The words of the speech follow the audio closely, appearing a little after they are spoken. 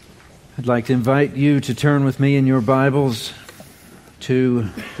I'd like to invite you to turn with me in your Bibles to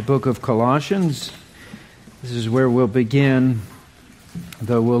the book of Colossians. This is where we'll begin,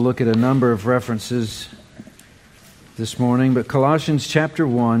 though we'll look at a number of references this morning. But Colossians chapter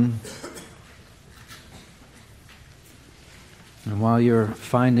 1. And while you're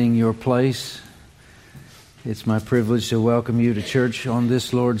finding your place, it's my privilege to welcome you to church on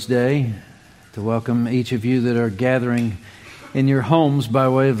this Lord's Day, to welcome each of you that are gathering in your homes by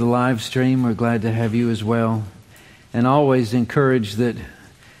way of the live stream. We're glad to have you as well. And always encourage that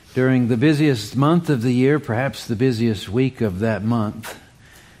during the busiest month of the year, perhaps the busiest week of that month,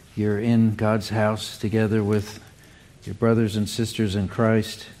 you're in God's house together with your brothers and sisters in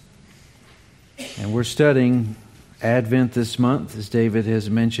Christ. And we're studying Advent this month. As David has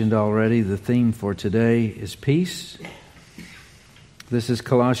mentioned already, the theme for today is peace. This is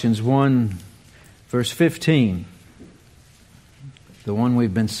Colossians 1, verse 15. The one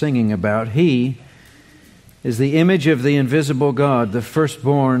we've been singing about. He is the image of the invisible God, the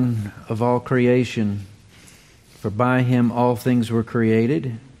firstborn of all creation. For by Him all things were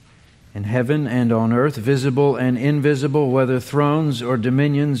created, in heaven and on earth, visible and invisible, whether thrones or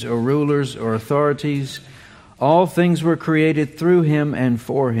dominions or rulers or authorities. All things were created through Him and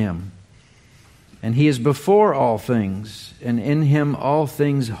for Him. And He is before all things, and in Him all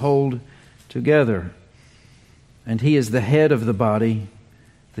things hold together. And He is the head of the body,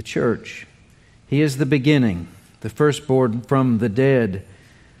 the church. He is the beginning, the firstborn from the dead,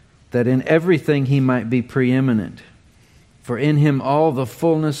 that in everything He might be preeminent. For in Him all the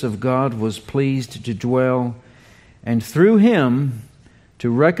fullness of God was pleased to dwell, and through Him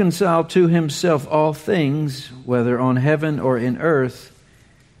to reconcile to Himself all things, whether on heaven or in earth,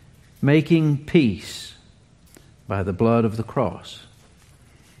 making peace by the blood of the cross.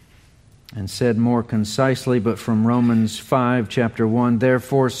 And said more concisely, but from Romans 5, chapter 1,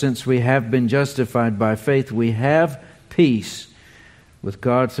 therefore, since we have been justified by faith, we have peace with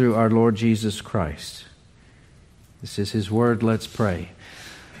God through our Lord Jesus Christ. This is His word. Let's pray.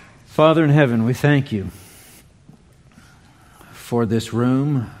 Father in heaven, we thank You for this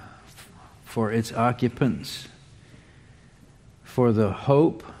room, for its occupants, for the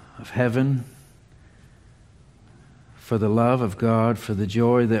hope of heaven, for the love of God, for the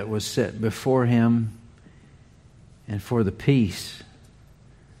joy that was set before Him, and for the peace,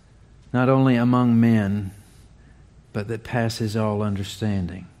 not only among men, but that passes all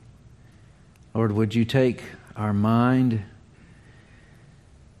understanding. Lord, would You take our mind,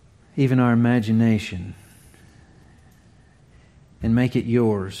 even our imagination, and make it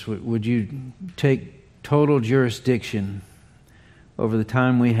Yours? Would You take total jurisdiction over the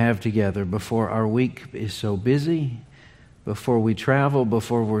time we have together before our week is so busy, before we travel,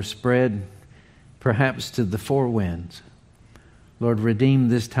 before we're spread perhaps to the four winds. Lord, redeem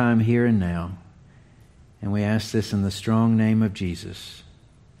this time here and now. And we ask this in the strong name of Jesus.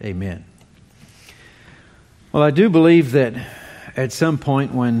 Amen. Well, I do believe that at some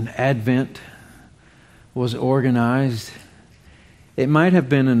point when Advent was organized, it might have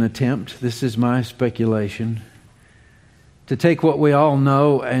been an attempt, this is my speculation, to take what we all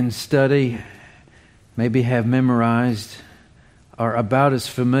know and study, maybe have memorized, are about as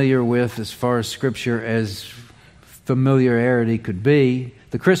familiar with as far as Scripture as familiarity could be.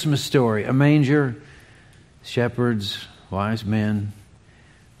 The Christmas story, a manger, shepherds, wise men.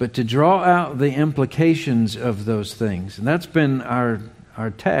 But to draw out the implications of those things. And that's been our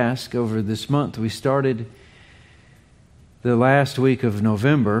task over this month. We started the last week of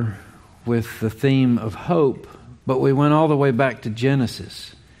November with the theme of hope, but we went all the way back to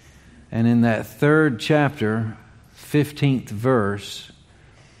Genesis. And in that third chapter, 15th verse,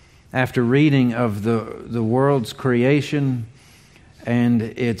 after reading of the world's creation and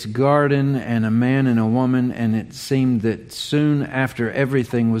its garden and a man and a woman, and it seemed that soon after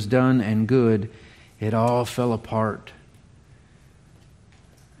everything was done and good, it all fell apart.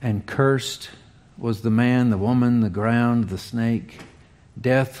 And cursed was the man, the woman, the ground, the snake.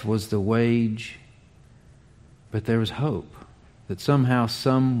 Death was the wage. But there was hope that somehow,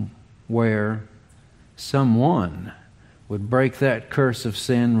 somewhere, someone would break that curse of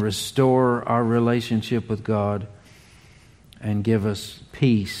sin, restore our relationship with God, and give us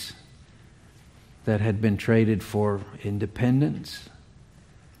peace that had been traded for independence.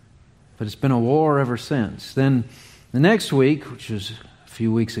 But it's been a war ever since. Then the next week, which was a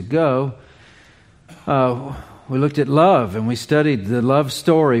few weeks ago, we looked at love, and we studied the love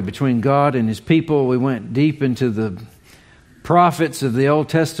story between God and His people. We went deep into the prophets of the Old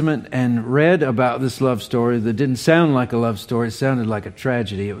Testament and read about this love story that didn't sound like a love story. It sounded like a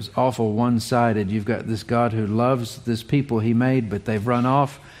tragedy. It was awful one-sided. You've got this God who loves this people He made, but they've run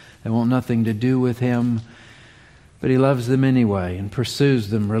off. They want nothing to do with Him. But He loves them anyway and pursues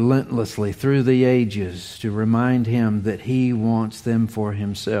them relentlessly through the ages to remind Him that He wants them for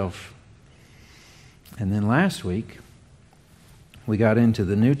Himself. And then last week, we got into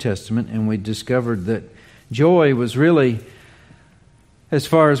the New Testament and we discovered that joy was really, as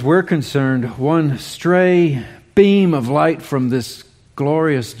far as we're concerned, one stray beam of light from this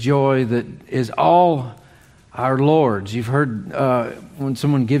glorious joy that is all our Lord's. You've heard when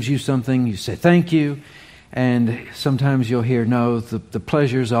someone gives you something, you say thank you. And sometimes you'll hear, no, the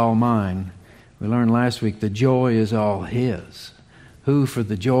pleasure's all mine. We learned last week the joy is all His. Who for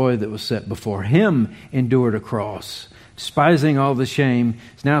the joy that was set before Him endured a cross, despising all the shame,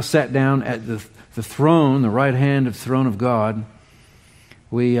 is now sat down at the throne, the right hand of the throne of God.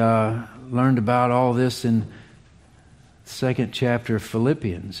 We learned about all this in the second chapter of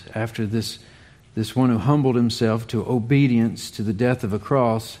Philippians. After this one who humbled himself to obedience to the death of a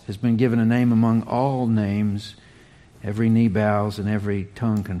cross has been given a name among all names. Every knee bows and every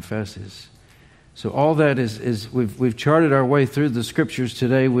tongue confesses. So all that is we've charted our way through the Scriptures.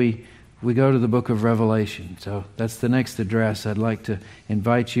 Today we go to the book of Revelation. So that's the next address. I'd like to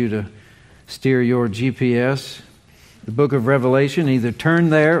invite you to steer your GPS. The book of Revelation, either turn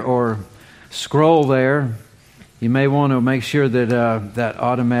there or scroll there. You may want to make sure that that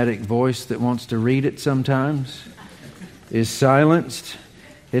automatic voice that wants to read it sometimes is silenced.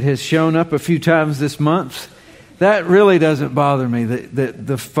 It has shown up a few times this month. That really doesn't bother me.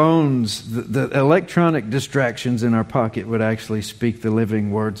 The phones, the electronic distractions in our pocket would actually speak the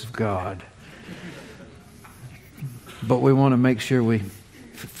living words of God. But we want to make sure we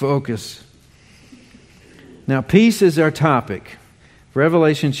focus. Now, peace is our topic.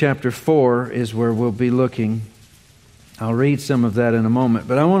 Revelation chapter 4 is where we'll be looking. I'll read some of that in a moment.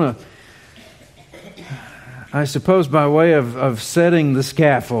 But I want to, I suppose by way of setting the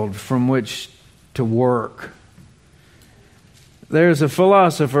scaffold from which to work. There's a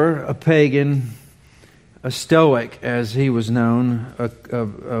philosopher, a pagan, a Stoic as he was known,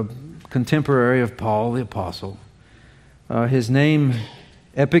 a contemporary of Paul the Apostle. His name,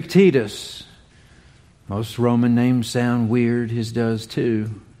 Epictetus. Most Roman names sound weird, his does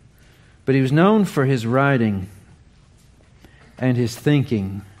too. But he was known for his writing and his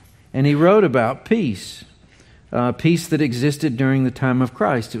thinking. And he wrote about peace. Peace that existed during the time of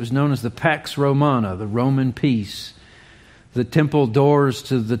Christ. It was known as the Pax Romana, the Roman peace. The temple doors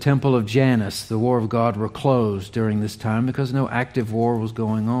to the temple of Janus, the war of God, were closed during this time because no active war was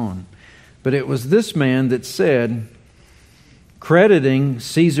going on. But it was this man that said, crediting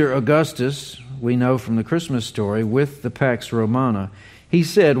Caesar Augustus, we know from the Christmas story, with the Pax Romana, he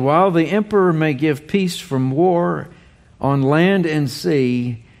said, while the emperor may give peace from war on land and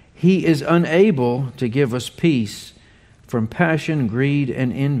sea, he is unable to give us peace from passion, greed,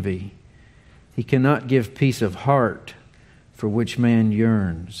 and envy. He cannot give peace of heart for which man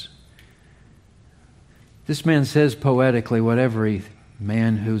yearns. This man says poetically what every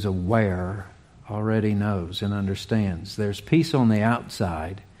man who's aware already knows and understands. There's peace on the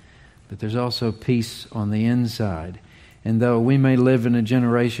outside, but there's also peace on the inside. And though we may live in a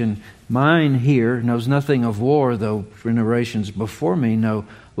generation, mine here knows nothing of war, though generations before me know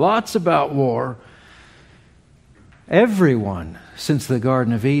lots about war, everyone since the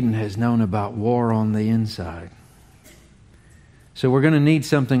Garden of Eden has known about war on the inside. So we're going to need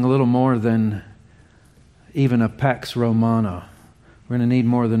something a little more than even a Pax Romana. We're going to need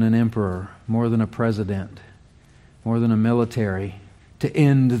more than an emperor, more than a president, more than a military to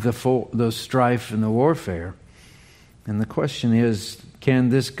end the strife and the warfare. And the question is, can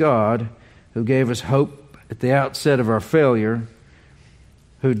this God, who gave us hope at the outset of our failure,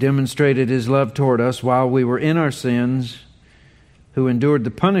 who demonstrated His love toward us while we were in our sins, who endured the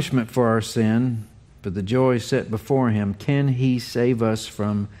punishment for our sin, but the joy set before Him, can He save us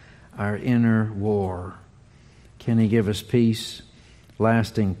from our inner war? Can He give us peace,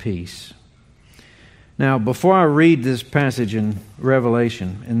 lasting peace? Now, before I read this passage in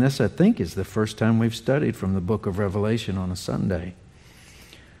Revelation, and this I think is the first time we've studied from the book of Revelation on a Sunday.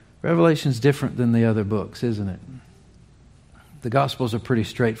 Revelation's different than the other books, isn't it? The Gospels are pretty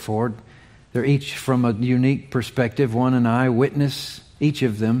straightforward. They're each from a unique perspective, one an eyewitness, each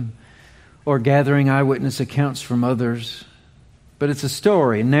of them, or gathering eyewitness accounts from others. But it's a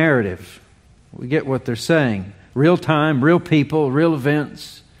story, a narrative. We get what they're saying. Real time, real people, real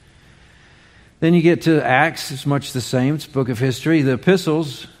events. Then you get to Acts, it's much the same. It's a book of history. The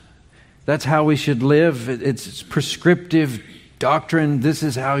epistles, that's how we should live. It's prescriptive doctrine. This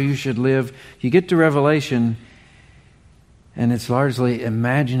is how you should live. You get to Revelation, and it's largely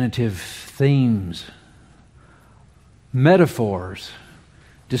imaginative themes, metaphors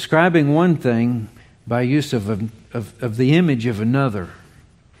describing one thing by use of the image of another.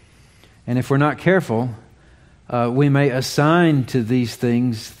 And if we're not careful, we may assign to these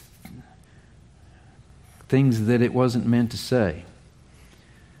things that it wasn't meant to say.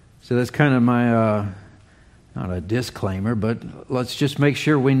 So that's kind of my, not a disclaimer, but let's just make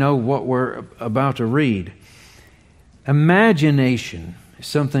sure we know what we're about to read. Imagination is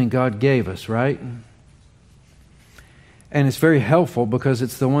something God gave us, right? And it's very helpful because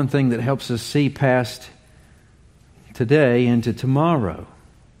it's the one thing that helps us see past today into tomorrow.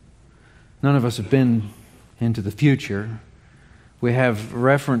 None of us have been into the future. We have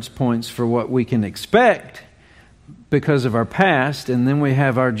reference points for what we can expect because of our past, and then we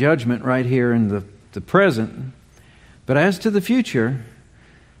have our judgment right here in the present. But as to the future,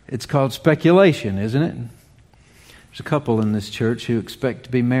 it's called speculation, isn't it? There's a couple in this church who expect to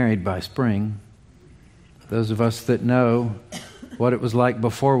be married by spring. Those of us that know what it was like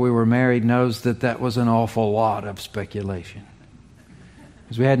before we were married knows that was an awful lot of speculation.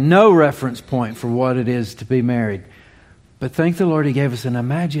 Because we had no reference point for what it is to be married. But thank the Lord He gave us an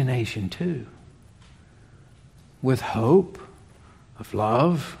imagination too. With hope, of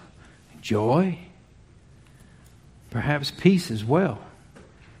love, joy, perhaps peace as well.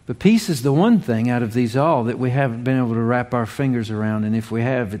 But peace is the one thing out of these all that we haven't been able to wrap our fingers around, and if we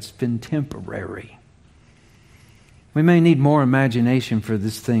have, it's been temporary. We may need more imagination for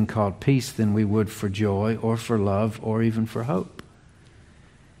this thing called peace than we would for joy or for love or even for hope.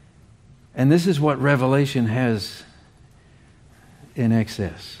 And this is what Revelation has in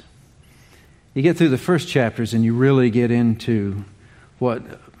excess. You get through the first chapters and you really get into what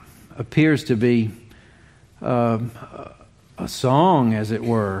appears to be a song, as it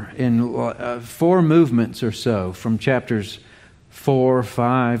were, in 4 movements or so from chapters 4,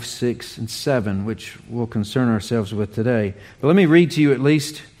 5, 6, and 7, which we'll concern ourselves with today. But let me read to you at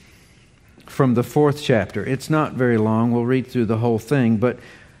least from the 4th chapter. It's not very long. We'll read through the whole thing. But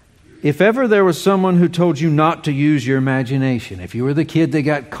if ever there was someone who told you not to use your imagination, if you were the kid that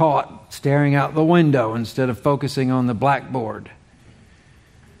got caught staring out the window instead of focusing on the blackboard,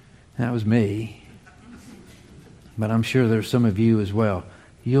 that was me. But I'm sure there's some of you as well.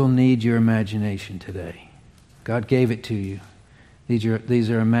 You'll need your imagination today. God gave it to you. These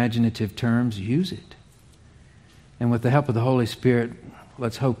are imaginative terms. Use it. And with the help of the Holy Spirit,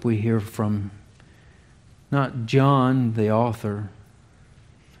 let's hope we hear from not John, the author,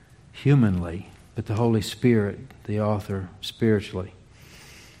 humanly, but the Holy Spirit, the author, spiritually.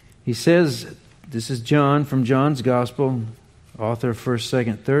 He says, this is John from John's Gospel, author of 1st,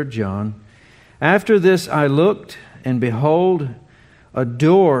 2nd, 3rd John. After this I looked, and behold, a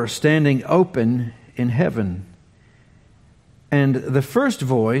door standing open in heaven. And the first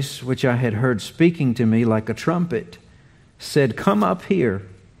voice, which I had heard speaking to me like a trumpet, said, "Come up here,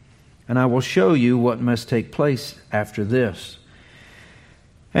 and I will show you what must take place after this."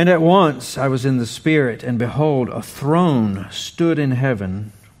 And at once I was in the Spirit, and behold, a throne stood in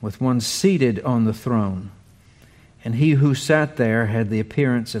heaven, with one seated on the throne. And he who sat there had the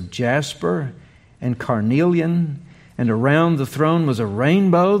appearance of jasper and carnelian, and around the throne was a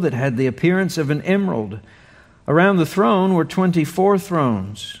rainbow that had the appearance of an emerald. Around the throne were 24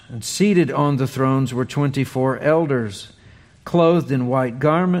 thrones, and seated on the thrones were 24 elders, clothed in white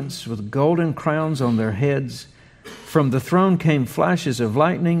garments with golden crowns on their heads. From the throne came flashes of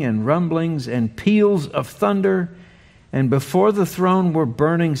lightning and rumblings and peals of thunder, and before the throne were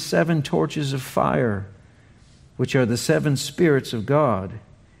burning 7 torches of fire, which are the 7 spirits of God.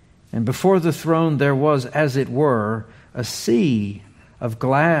 And before the throne there was, as it were, a sea of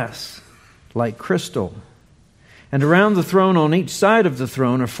glass like crystal. And around the throne, on each side of the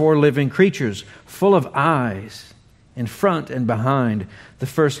throne, are 4 living creatures, full of eyes, in front and behind. The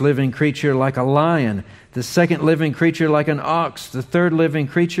first living creature like a lion, the second living creature like an ox, the third living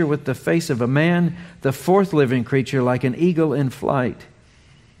creature with the face of a man, the fourth living creature like an eagle in flight.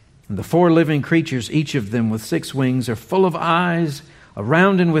 And the 4 living creatures, each of them with 6 wings, are full of eyes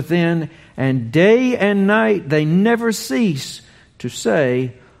around and within, and day and night they never cease to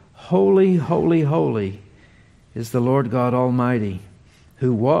say, "Holy, holy, holy is the Lord God Almighty,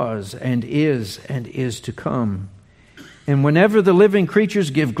 who was and is to come." And whenever the living creatures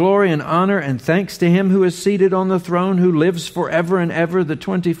give glory and honor and thanks to Him who is seated on the throne, who lives forever and ever, the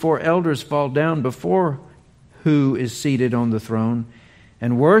 24 elders fall down before who is seated on the throne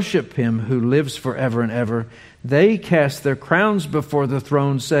and worship Him who lives forever and ever. They cast their crowns before the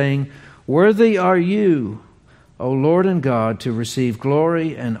throne, saying, "Worthy are you, O Lord and God, to receive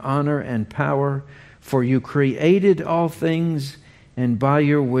glory and honor and power, for you created all things, and by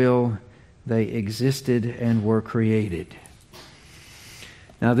your will they existed and were created."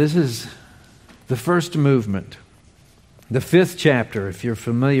 Now, this is the first movement. The fifth chapter, if you're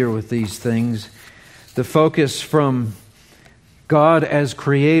familiar with these things, the focus from God as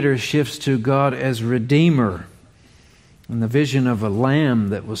creator shifts to God as redeemer. And the vision of a lamb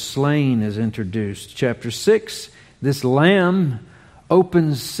that was slain is introduced. Chapter 6, this lamb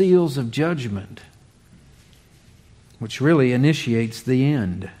opens seals of judgment, which really initiates the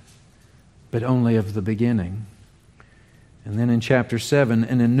end, but only of the beginning. And then in chapter 7,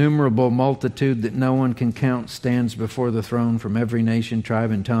 an innumerable multitude that no one can count stands before the throne from every nation,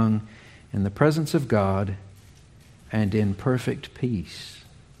 tribe, and tongue in the presence of God and in perfect peace.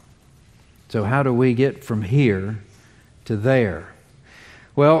 So how do we get from here to there?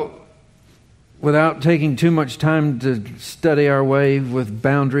 Well, without taking too much time to study our way with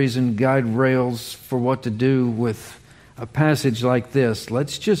boundaries and guide rails for what to do with a passage like this,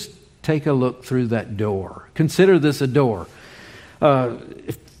 let's just take a look through that door. Consider this a door.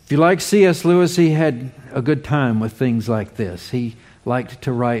 If you like C.S. Lewis, he had a good time with things like this. He liked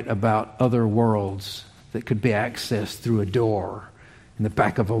to write about other worlds that could be accessed through a door in the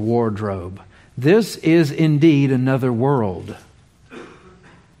back of a wardrobe. This is indeed another world,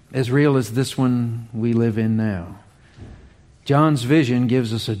 as real as this one we live in now. John's vision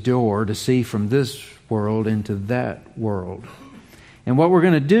gives us a door to see from this world into that world. And what we're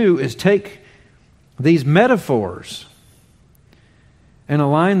going to do is take these metaphors and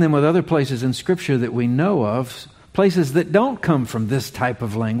align them with other places in Scripture that we know of, places that don't come from this type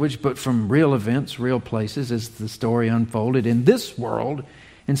of language, but from real events, real places, as the story unfolded in this world,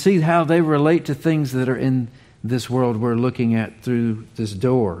 and see how they relate to things that are in this world we're looking at through this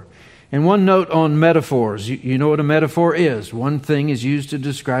door. And one note on metaphors. You know what a metaphor is. One thing is used to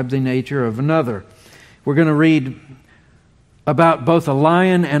describe the nature of another. We're going to read about both a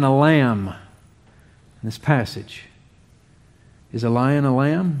lion and a lamb in this passage. Is a lion a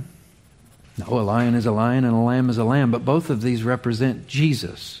lamb? No, a lion is a lion and a lamb is a lamb, but both of these represent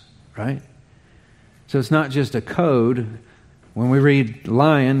Jesus, right? So it's not just a code. When we read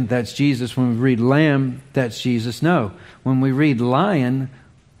lion, that's Jesus. When we read lamb, that's Jesus. No. When we read lion,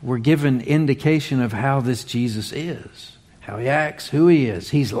 we're given indication of how this Jesus is, how he acts, who he is.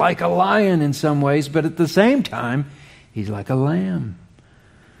 He's like a lion in some ways, but at the same time, he's like a lamb.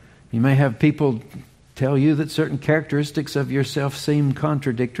 You may have people tell you that certain characteristics of yourself seem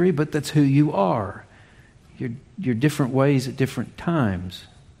contradictory, but that's who you are. You're different ways at different times.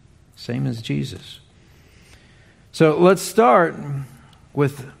 Same as Jesus. So let's start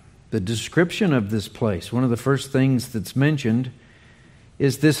with the description of this place. One of the first things that's mentioned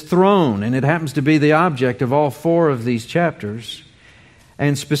is this throne, and it happens to be the object of all four of these chapters,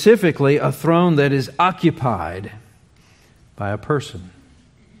 and specifically a throne that is occupied by a person.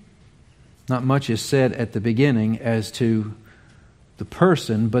 Not much is said at the beginning as to the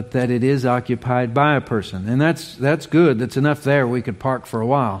person, but that it is occupied by a person. And that's good. That's enough there. We could park for a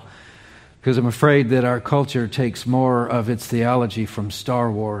while. Because I'm afraid that our culture takes more of its theology from Star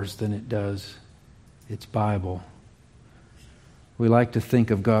Wars than it does its Bible. We like to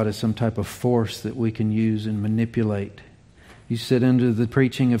think of God as some type of force that we can use and manipulate. You sit into the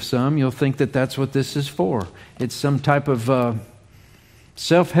preaching of some, you'll think that that's what this is for. It's some type of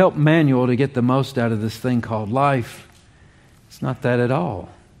self-help manual to get the most out of this thing called life. It's not that at all.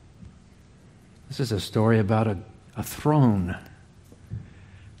 This is a story about a throne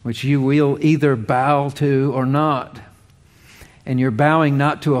which you will either bow to or not. And you're bowing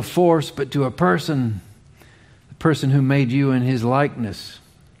not to a force, but to a person, the person who made you in his likeness.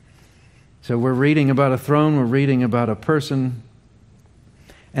 So we're reading about a throne, we're reading about a person.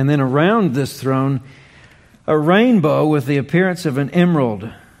 And then around this throne, a rainbow with the appearance of an emerald.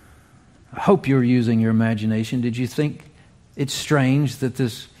 I hope you're using your imagination. Did you think it's strange that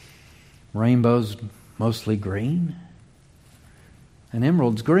this rainbow's mostly green? An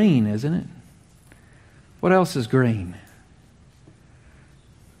emerald's green, isn't it? What else is green?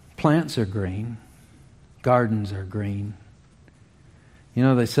 Plants are green. Gardens are green. You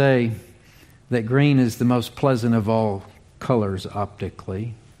know, they say that green is the most pleasant of all colors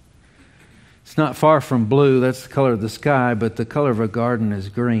optically. It's not far from blue, that's the color of the sky, but the color of a garden is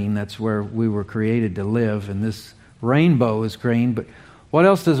green. That's where we were created to live, and this rainbow is green. But what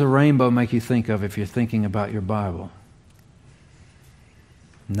else does a rainbow make you think of if you're thinking about your Bible?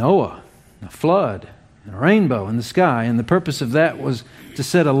 Noah, a flood, a rainbow in the sky, and the purpose of that was to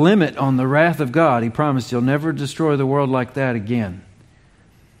set a limit on the wrath of God. He promised he'll never destroy the world like that again.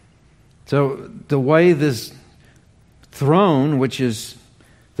 So the way this throne, which is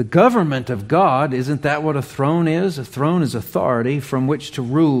the government of God, isn't that what a throne is? A throne is authority from which to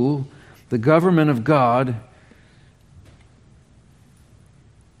rule. The government of God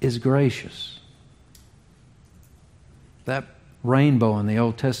is gracious. That rainbow in the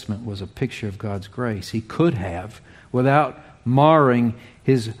Old Testament was a picture of God's grace. He could have, without marring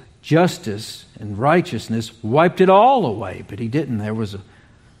His justice and righteousness, wiped it all away, but He didn't. There was a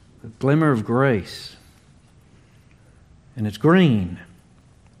glimmer of grace. And it's green.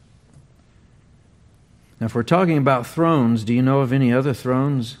 Now, if we're talking about thrones, do you know of any other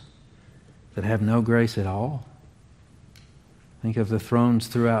thrones that have no grace at all? Think of the thrones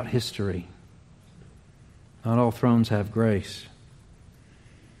throughout history. Not all thrones have grace.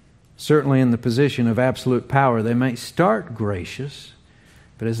 Certainly in the position of absolute power, they may start gracious,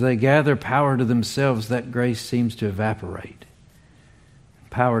 but as they gather power to themselves, that grace seems to evaporate.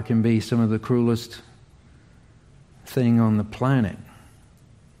 Power can be some of the cruelest thing on the planet.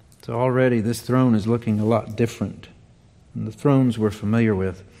 So already this throne is looking a lot different than the thrones we're familiar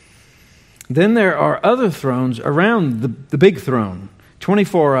with. Then there are other thrones around the big throne,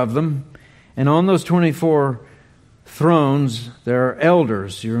 24 of them, and on those 24 thrones there are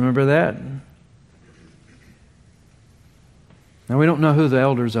elders. You remember that? Now we don't know who the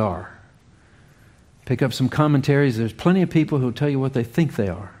elders are. Pick up some commentaries. There's plenty of people who'll tell you what they think they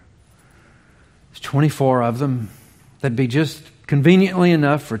are. There's 24 of them. That'd be just conveniently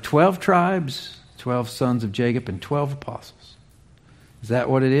enough for 12 tribes, 12 sons of Jacob, and 12 apostles. Is that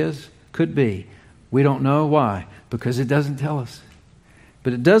what it is? Could be. We don't know why, because it doesn't tell us.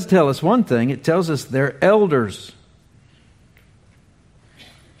 But it does tell us one thing. It tells us they're elders.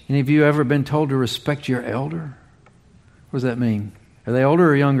 Any of you ever been told to respect your elder? What does that mean? Are they older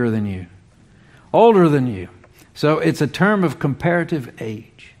or younger than you? Older than you. So it's a term of comparative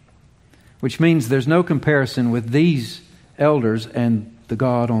age, which means there's no comparison with these elders and the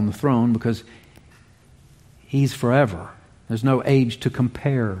God on the throne, because He's forever. There's no age to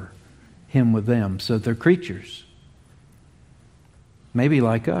compare Him with them. So they're creatures. Maybe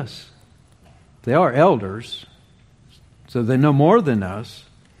like us. They are elders, so they know more than us.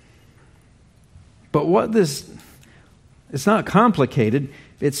 But it's not complicated.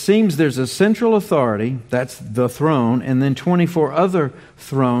 It seems there's a central authority, that's the throne, and then 24 other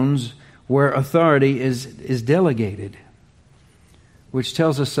thrones where authority is delegated, which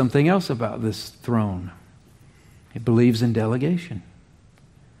tells us something else about this throne. It believes in delegation.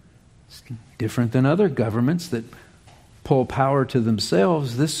 It's different than other governments that pull power to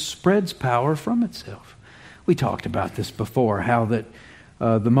themselves. This spreads power from itself. We talked about this before, how that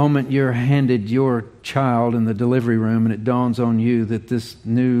the moment you're handed your child in the delivery room and it dawns on you that this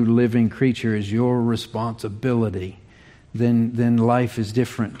new living creature is your responsibility, then life is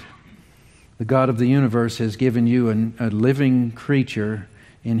different. The God of the universe has given you a living creature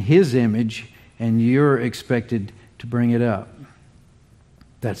in His image, and you're expected to bring it up.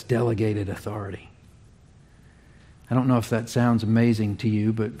 That's delegated authority. I don't know if that sounds amazing to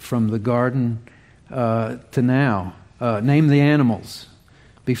you, but from the garden to now, name the animals,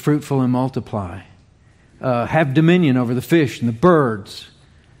 be fruitful and multiply, have dominion over the fish and the birds.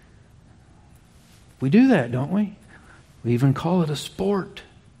 We do that, don't we? We even call it a sport.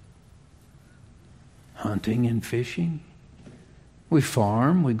 Hunting and fishing. We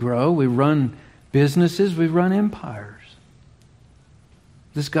farm, we grow, we run businesses, we run empires.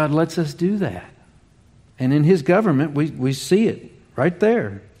 This God lets us do that. And in His government, we see it right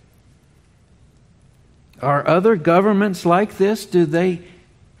there. Are other governments like this? Do they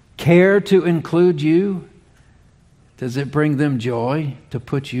care to include you? Does it bring them joy to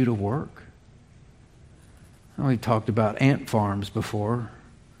put you to work? We've talked about ant farms before.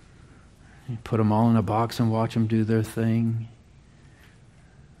 You put them all in a box and watch them do their thing.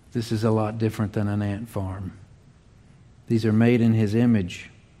 This is a lot different than an ant farm. These are made in His image.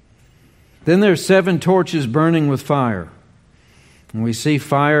 Then there's 7 torches burning with fire. When we see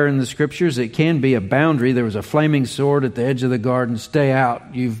fire in the Scriptures, it can be a boundary. There was a flaming sword at the edge of the garden. Stay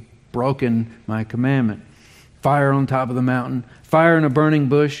out. You've broken my commandment. Fire on top of the mountain. Fire in a burning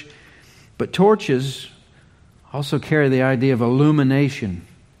bush. But torches also carry the idea of illumination.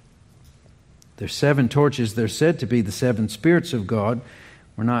 There's 7 torches. They're said to be the 7 spirits of God.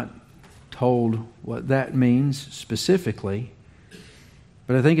 We're not told what that means specifically.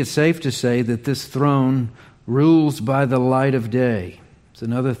 But I think it's safe to say that this throne rules by the light of day. It's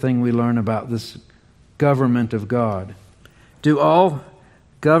another thing we learn about this government of God. Do all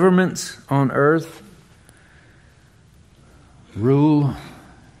governments on earth rule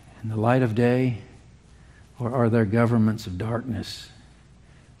in the light of day? Or are there governments of darkness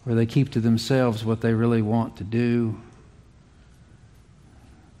where they keep to themselves what they really want to do?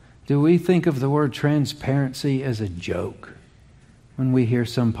 Do we think of the word transparency as a joke when we hear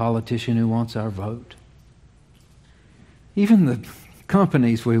some politician who wants our vote? Even the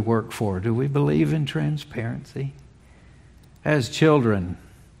companies we work for, do we believe in transparency? As children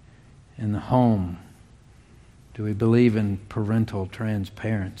in the home, do we believe in parental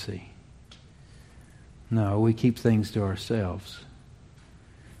transparency? No, we keep things to ourselves.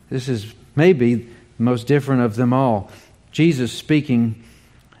 This is maybe the most different of them all. Jesus speaking,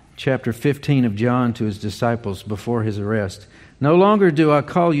 chapter 15 of John, to his disciples before his arrest. No longer do I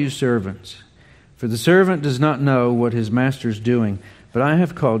call you servants, for the servant does not know what his master is doing, but I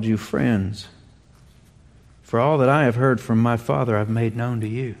have called you friends. For all that I have heard from my Father I've made known to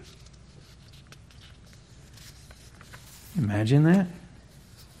you. Imagine that.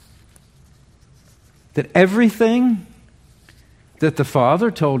 That everything that the Father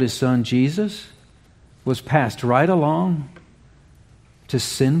told His Son Jesus was passed right along to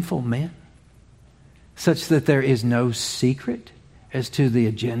sinful men, such that there is no secret as to the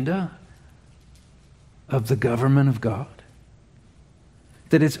agenda of the government of God.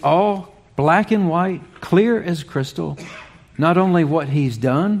 That it's all black and white, clear as crystal, not only what He's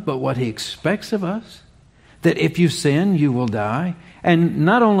done, but what He expects of us. That if you sin, you will die. And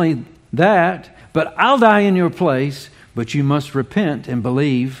not only that, but I'll die in your place, but you must repent and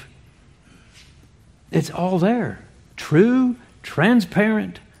believe. It's all there. True,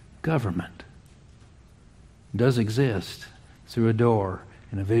 transparent government does exist through a door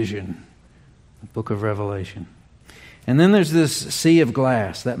in a vision, the book of Revelation. And then there's this sea of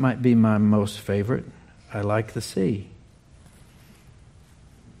glass. That might be my most favorite. I like the sea.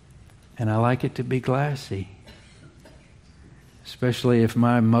 And I like it to be glassy. Especially if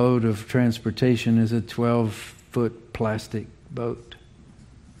my mode of transportation is a 12-foot plastic boat.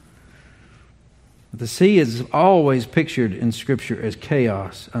 The sea is always pictured in Scripture as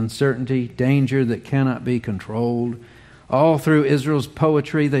chaos, uncertainty, danger that cannot be controlled. All through Israel's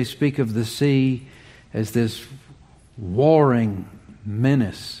poetry, they speak of the sea as this warring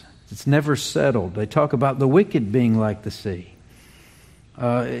menace. It's never settled. They talk about the wicked being like the sea.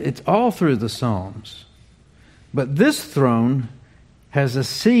 It's all through the Psalms. But this throne has a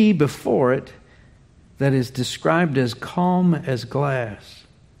sea before it that is described as calm as glass.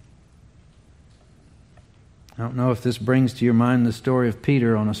 I don't know if this brings to your mind the story of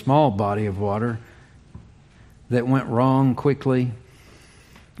Peter on a small body of water that went wrong quickly,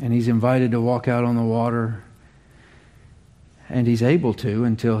 and he's invited to walk out on the water, and he's able to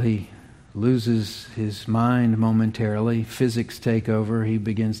until he loses his mind momentarily. Physics take over. He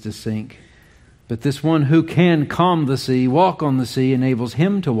begins to sink. But this one who can calm the sea, walk on the sea, enables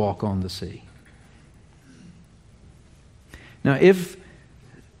him to walk on the sea. Now, if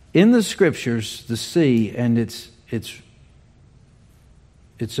in the Scriptures the sea and its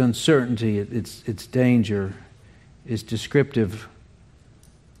uncertainty, its danger is descriptive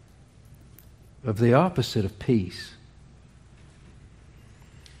of the opposite of peace,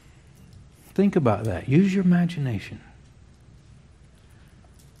 think about that. Use your imagination.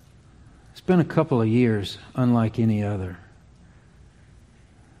 It's been a couple of years unlike any other,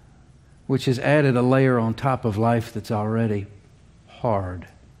 which has added a layer on top of life that's already hard.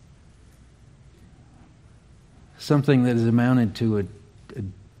 Something that has amounted to a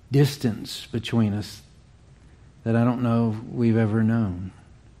distance between us that I don't know we've ever known.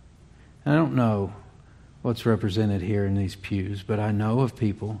 I don't know what's represented here in these pews, but I know of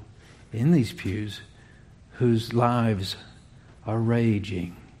people in these pews whose lives are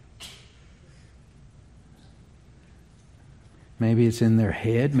raging. Maybe it's in their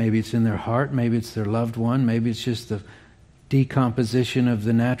head, maybe it's in their heart, maybe it's their loved one, maybe it's just the decomposition of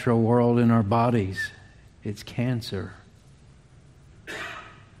the natural world in our bodies. It's cancer.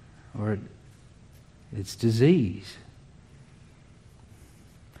 Or it's disease.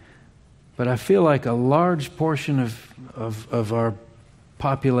 But I feel like a large portion of our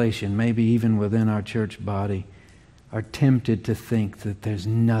population, maybe even within our church body, are tempted to think that there's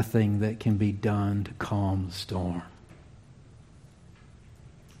nothing that can be done to calm the storm.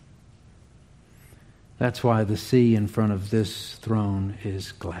 That's why the sea in front of this throne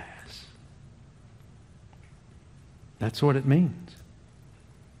is glass. That's what it means.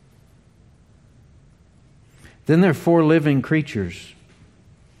 Then there are 4 living creatures.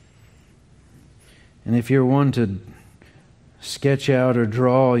 And if you're one to sketch out or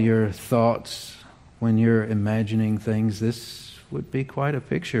draw your thoughts when you're imagining things, this would be quite a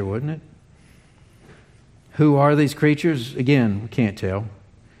picture, wouldn't it? Who are these creatures? Again, we can't tell.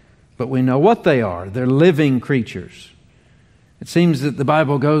 But we know what they are. They're living creatures. It seems that the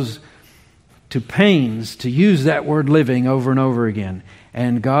Bible goes to pains to use that word living over and over again.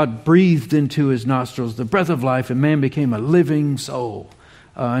 And God breathed into his nostrils the breath of life, and man became a living soul.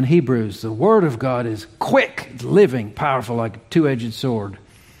 in Hebrews, the Word of God is quick, living, powerful, like a two-edged sword.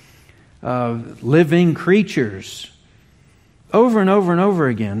 Living creatures. Over and over and over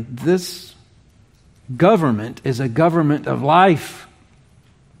again, this government is a government of life,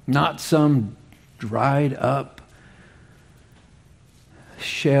 not some dried up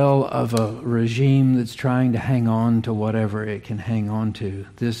shell of a regime that's trying to hang on to whatever it can hang on to.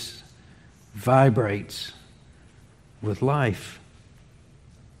 This vibrates with life.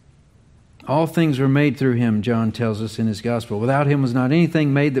 All things were made through Him, John tells us in his gospel. Without Him was not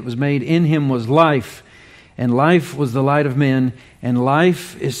anything made that was made. In Him was life, and life was the light of men, and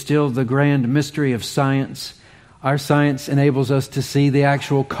life is still the grand mystery of science. Our science enables us to see the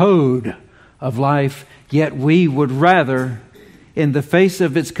actual code of life, yet we would rather, in the face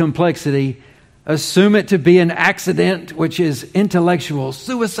of its complexity, assume it to be an accident, which is intellectual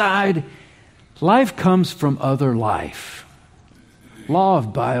suicide. Life comes from other life. Law of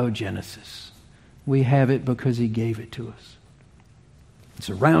biogenesis. We have it because He gave it to us.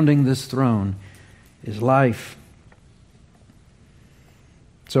 Surrounding this throne is life.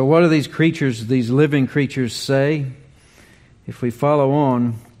 So what do these creatures, these living creatures, say? If we follow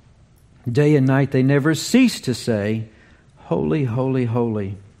on, day and night they never cease to say, Holy, holy,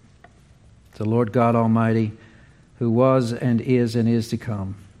 holy, the Lord God Almighty, who was and is to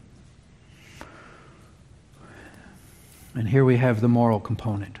come. And here we have the moral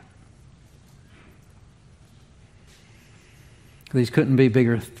component. These couldn't be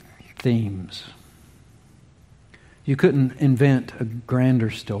bigger themes. You couldn't invent a grander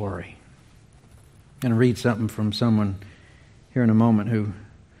story. I'm going to read something from someone here in a moment who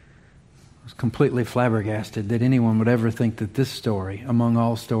was completely flabbergasted that anyone would ever think that this story, among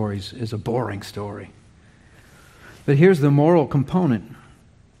all stories, is a boring story. But here's the moral component.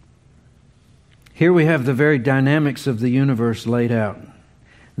 Here we have the very dynamics of the universe laid out.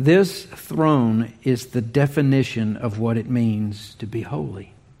 This throne is the definition of what it means to be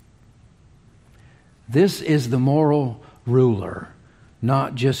holy. This is the moral ruler,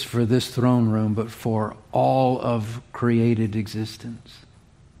 not just for this throne room, but for all of created existence.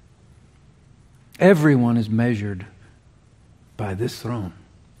 Everyone is measured by this throne.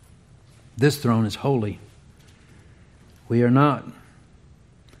 This throne is holy. We are not.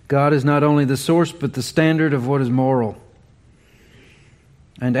 God is not only the source, but the standard of what is moral.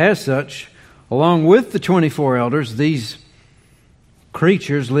 And as such, along with the 24 elders, these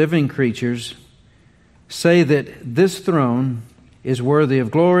creatures, living creatures, say that this throne is worthy of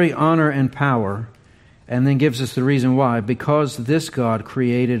glory, honor, and power, and then gives us the reason why. Because this God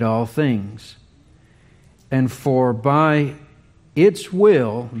created all things, and for by its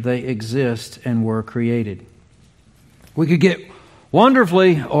will they exist and were created. We could get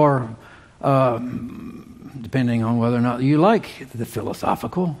wonderfully, or depending on whether or not you like the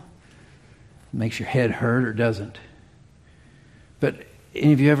philosophical, makes your head hurt or doesn't. But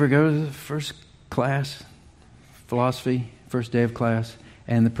any of you ever go to the first class, philosophy, first day of class,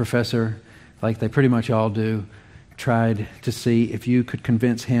 and the professor, like they pretty much all do, tried to see if you could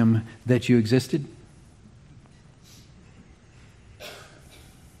convince him that you existed?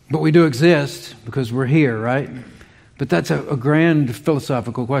 But we do exist because we're here, right? But that's a grand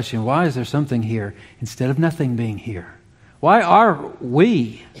philosophical question. Why is there something here instead of nothing being here? Why are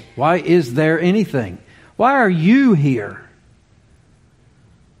we? Why is there anything? Why are you here?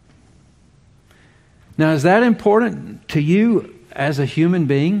 Now, is that important to you as a human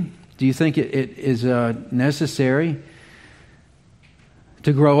being? Do you think it is necessary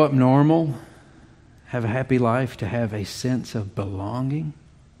to grow up normal, have a happy life, to have a sense of belonging?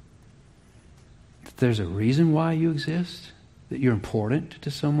 That there's a reason why you exist? That you're important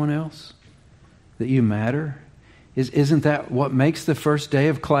to someone else? That you matter? Isn't that what makes the first day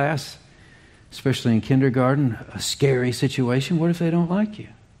of class, especially in kindergarten, a scary situation? What if they don't like you?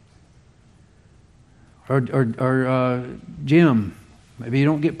 Or gym, maybe you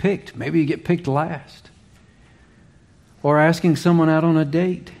don't get picked. Maybe you get picked last. Or asking someone out on a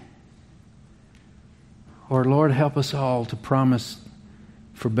date. Or Lord, help us all to promise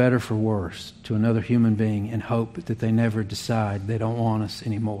for better, for worse, to another human being and hope that they never decide they don't want us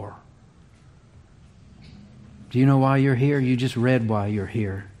anymore. Do you know why you're here? You just read why you're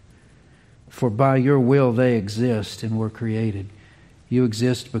here. For by your will they exist and were created. You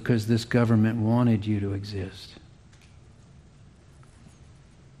exist because this government wanted you to exist.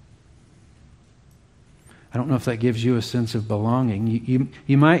 I don't know if that gives you a sense of belonging. You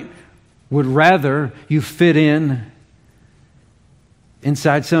would rather you fit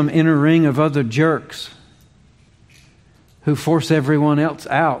inside some inner ring of other jerks who force everyone else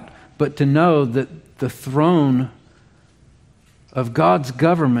out, but to know that the throne of God's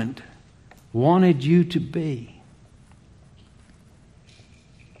government wanted you to be.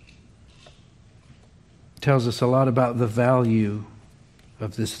 It tells us a lot about the value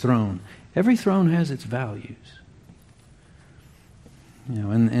of this throne. Every throne has its values. You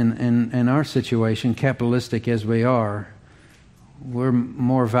know, in our situation, capitalistic as we are, we're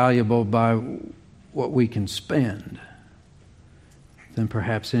more valuable by what we can spend than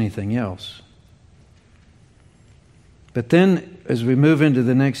perhaps anything else. But then, as we move into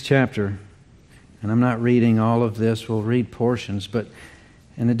the next chapter, and I'm not reading all of this, we'll read portions, but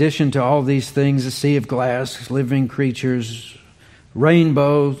in addition to all these things, a sea of glass, living creatures,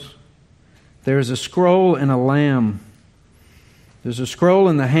 rainbows, there's a scroll and a lamb. There's a scroll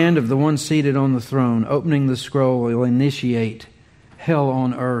in the hand of the one seated on the throne. Opening the scroll will initiate hell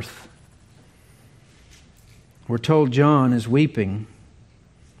on earth. We're told John is weeping,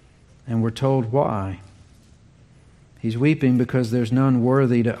 and we're told why. He's weeping because there's none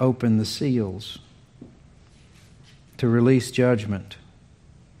worthy to open the seals, to release judgment.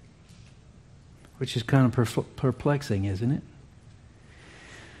 Which is kind of perplexing, isn't it?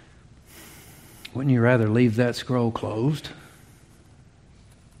 Wouldn't you rather leave that scroll closed?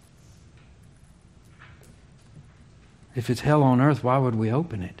 If it's hell on earth, why would we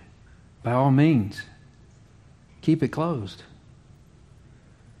open it? By all means, keep it closed.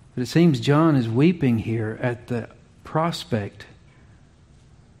 But it seems John is weeping here at the prospect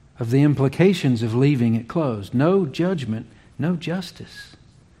of the implications of leaving it closed. No judgment, no justice.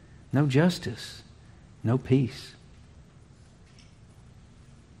 No justice, no peace.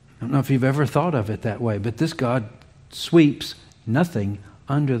 I don't know if you've ever thought of it that way, but this God sweeps nothing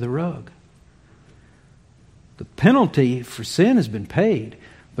under the rug. The penalty for sin has been paid,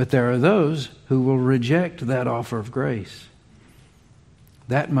 but there are those who will reject that offer of grace.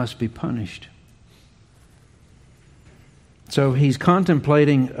 That must be punished. So he's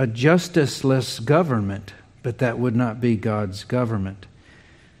contemplating a justiceless government, but that would not be God's government.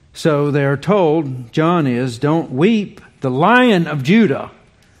 So they're told, John is, don't weep. The Lion of Judah,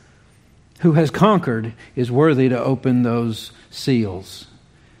 who has conquered, is worthy to open those seals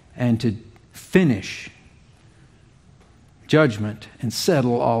and to finish judgment and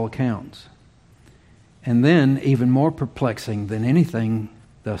settle all accounts. And then, even more perplexing than anything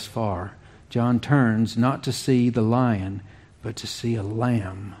thus far, John turns not to see the lion, but to see a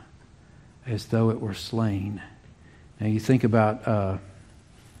lamb as though it were slain. Now you think about,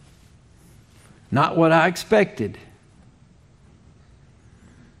 not what I expected.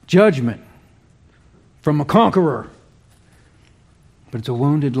 Judgment from a conqueror. But it's a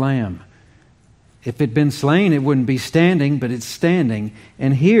wounded lamb. If it had been slain, it wouldn't be standing, but it's standing.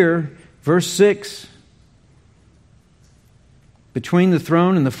 And here, verse 6, between the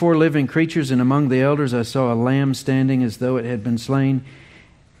throne and the four living creatures and among the elders, I saw a lamb standing as though it had been slain.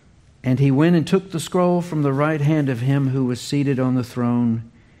 And he went and took the scroll from the right hand of him who was seated on the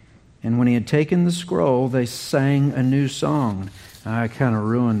throne. And when he had taken the scroll, they sang a new song. I kind of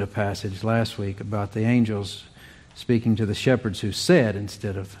ruined a passage last week about the angels speaking to the shepherds who said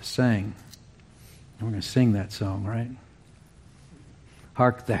instead of sang. We're going to sing that song, right?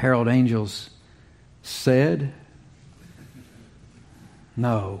 Hark, the herald angels said.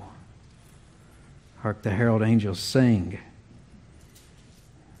 No. Hark, the herald angels sing.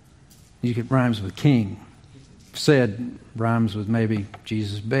 You get rhymes with king. Said rhymes with maybe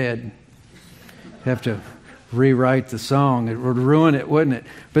Jesus' bed. Have to rewrite the song. It would ruin it, wouldn't it?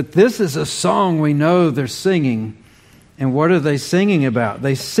 But this is a song we know they're singing. And what are they singing about?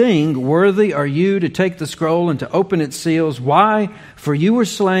 They sing, "Worthy are you to take the scroll and to open its seals. Why? For you were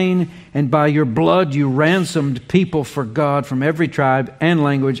slain, and by your blood you ransomed people for God from every tribe and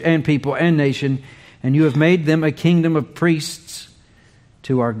language and people and nation. And you have made them a kingdom of priests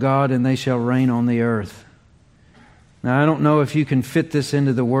to our God, and they shall reign on the earth." Now, I don't know if you can fit this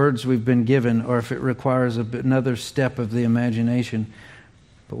into the words we've been given or if it requires another step of the imagination.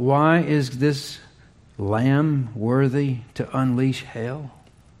 But why is this lamb worthy to unleash hell?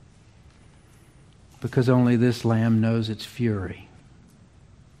 Because only this lamb knows its fury.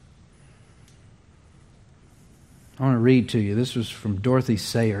 I want to read to you. This was from Dorothy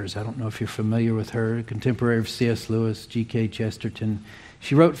Sayers. I don't know if you're familiar with her, a contemporary of C.S. Lewis, G.K. Chesterton.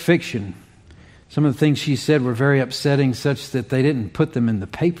 She wrote fiction. Some of the things she said were very upsetting, such that they didn't put them in the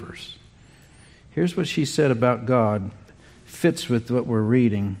papers. Here's what she said about God. Fits with what we're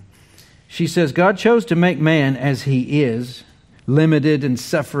reading. She says, God chose to make man as he is, limited and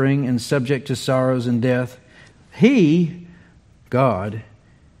suffering and subject to sorrows and death. He, God,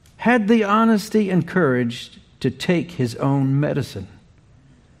 had the honesty and courage to take his own medicine.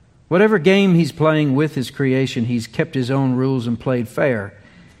 Whatever game he's playing with his creation, he's kept his own rules and played fair.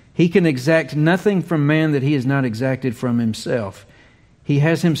 He can exact nothing from man that he has not exacted from himself. He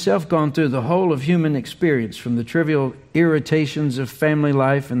has himself gone through the whole of human experience, from the trivial irritations of family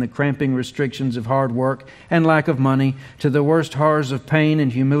life and the cramping restrictions of hard work and lack of money, to the worst horrors of pain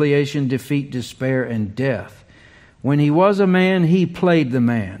and humiliation, defeat, despair, and death. When he was a man, he played the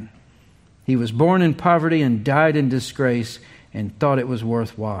man. He was born in poverty and died in disgrace and thought it was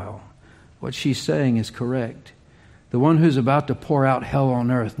worthwhile. What she's saying is correct. The one who's about to pour out hell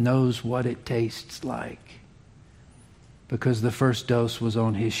on earth knows what it tastes like, because the first dose was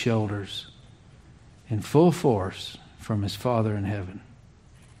on his shoulders in full force from his Father in heaven.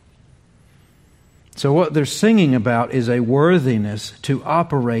 So what they're singing about is a worthiness to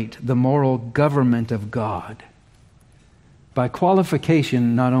operate the moral government of God by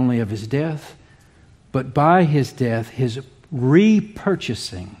qualification not only of his death, but by his death, his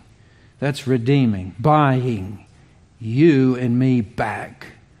repurchasing, that's redeeming, buying you and me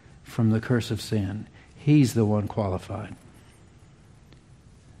back from the curse of sin. He's the one qualified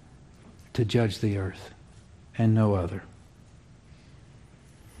to judge the earth, and no other.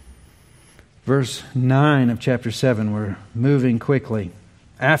 Verse 9 of chapter 7, we're moving quickly.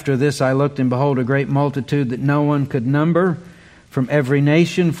 After this I looked, and behold, a great multitude that no one could number, from every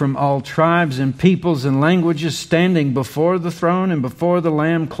nation, from all tribes and peoples and languages, standing before the throne and before the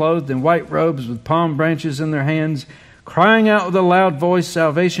Lamb, clothed in white robes with palm branches in their hands, crying out with a loud voice,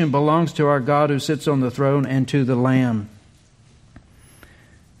 Salvation belongs to our God who sits on the throne and to the Lamb.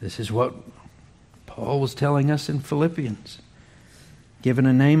 This is what Paul was telling us in Philippians. Given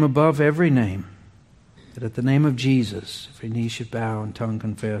a name above every name, that at the name of Jesus, every knee should bow and tongue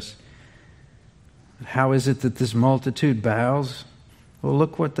confess. How is it that this multitude bows? Well,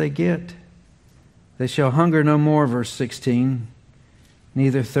 look what they get. They shall hunger no more, verse 16,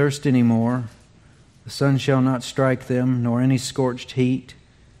 neither thirst any more. The sun shall not strike them, nor any scorched heat.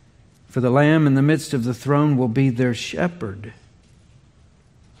 For the Lamb in the midst of the throne will be their shepherd.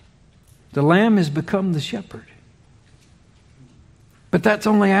 The Lamb has become the shepherd. But that's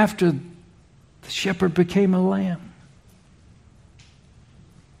only after the shepherd became a lamb.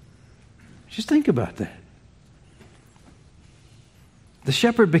 Just think about that. The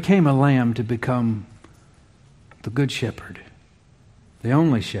shepherd became a lamb to become the good shepherd, the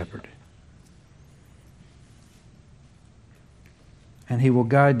only shepherd. And he will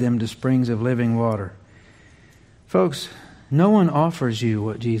guide them to springs of living water. Folks, no one offers you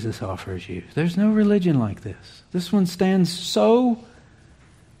what Jesus offers you. There's no religion like this. This one stands so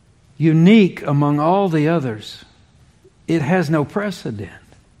unique among all the others. It has no precedent.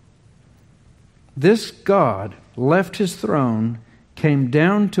 This God left his throne, came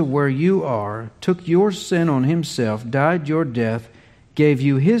down to where you are, took your sin on himself, died your death, gave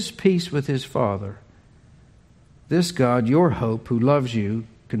you his peace with his Father. This God, your hope, who loves you,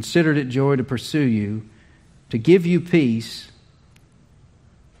 considered it joy to pursue you, to give you peace,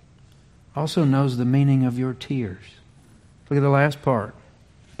 also knows the meaning of your tears. Look at the last part,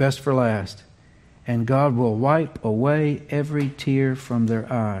 best for last. And God will wipe away every tear from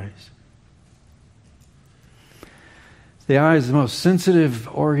their eyes. The eye is the most sensitive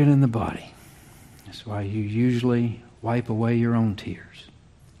organ in the body. That's why you usually wipe away your own tears.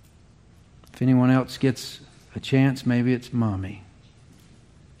 If anyone else gets a chance, maybe it's mommy.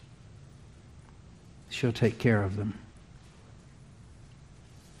 She'll take care of them.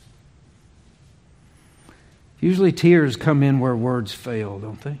 Usually tears come in where words fail,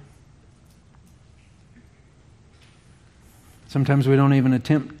 don't they? Sometimes we don't even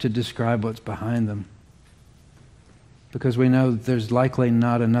attempt to describe what's behind them, because we know that there's likely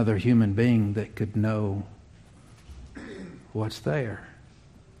not another human being that could know what's there.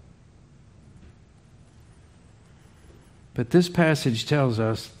 But this passage tells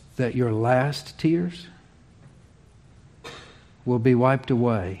us that your last tears will be wiped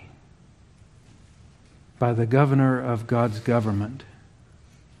away by the governor of God's government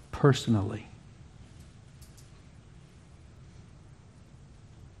personally.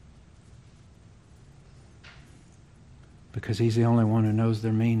 Because he's the only one who knows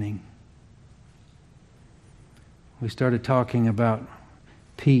their meaning. We started talking about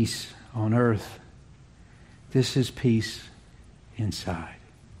peace on earth. This is peace inside.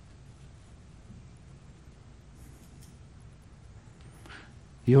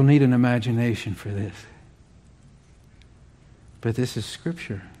 You'll need an imagination for this. But this is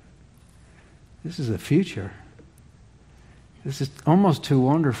Scripture. This is the future. This is almost too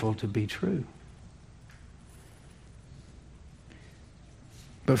wonderful to be true.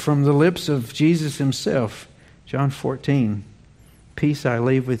 But from the lips of Jesus himself, John 14, Peace I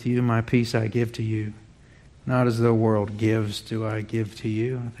leave with you, my peace I give to you. Not as the world gives do I give to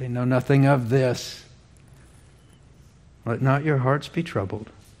you. They know nothing of this. Let not your hearts be troubled,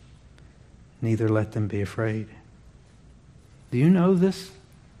 neither let them be afraid. Do you know this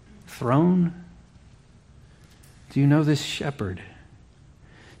throne? Do you know this shepherd?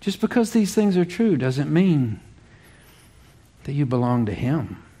 Just because these things are true doesn't mean that you belong to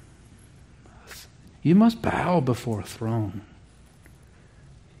him. You must bow before a throne.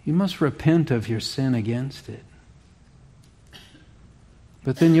 You must repent of your sin against it.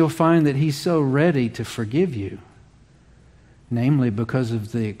 But then you'll find that he's so ready to forgive you, namely because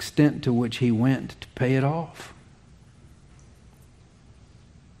of the extent to which he went to pay it off.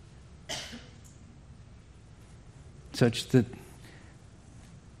 Such that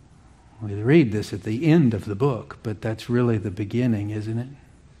we read this at the end of the book, but that's really the beginning, isn't it?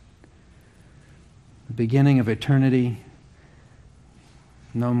 The beginning of eternity,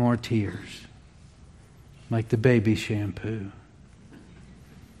 no more tears, like the baby shampoo.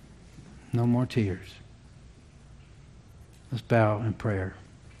 No more tears. Let's bow in prayer.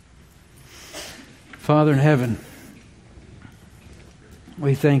 Father in heaven,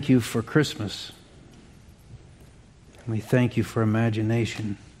 we thank you for Christmas. We thank you for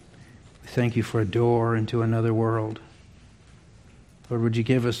imagination. We thank you for a door into another world. Lord, would you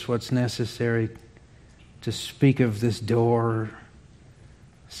give us what's necessary to speak of this door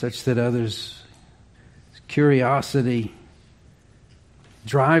such that others' curiosity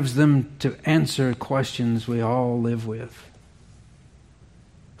drives them to answer questions we all live with.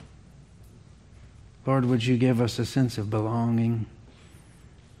 Lord, would you give us a sense of belonging?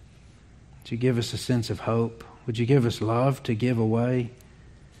 Would you give us a sense of hope? Would you give us love to give away?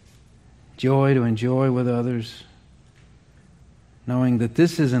 Joy to enjoy with others? Knowing that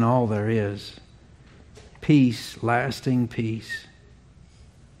this isn't all there is. Peace, lasting peace.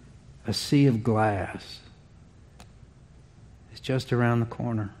 A sea of glass is just around the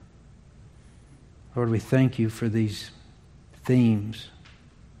corner. Lord, we thank you for these themes.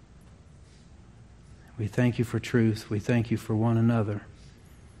 We thank you for truth. We thank you for one another.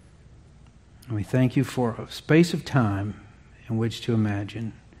 And we thank you for a space of time in which to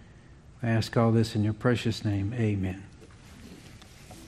imagine. I ask all this in your precious name. Amen.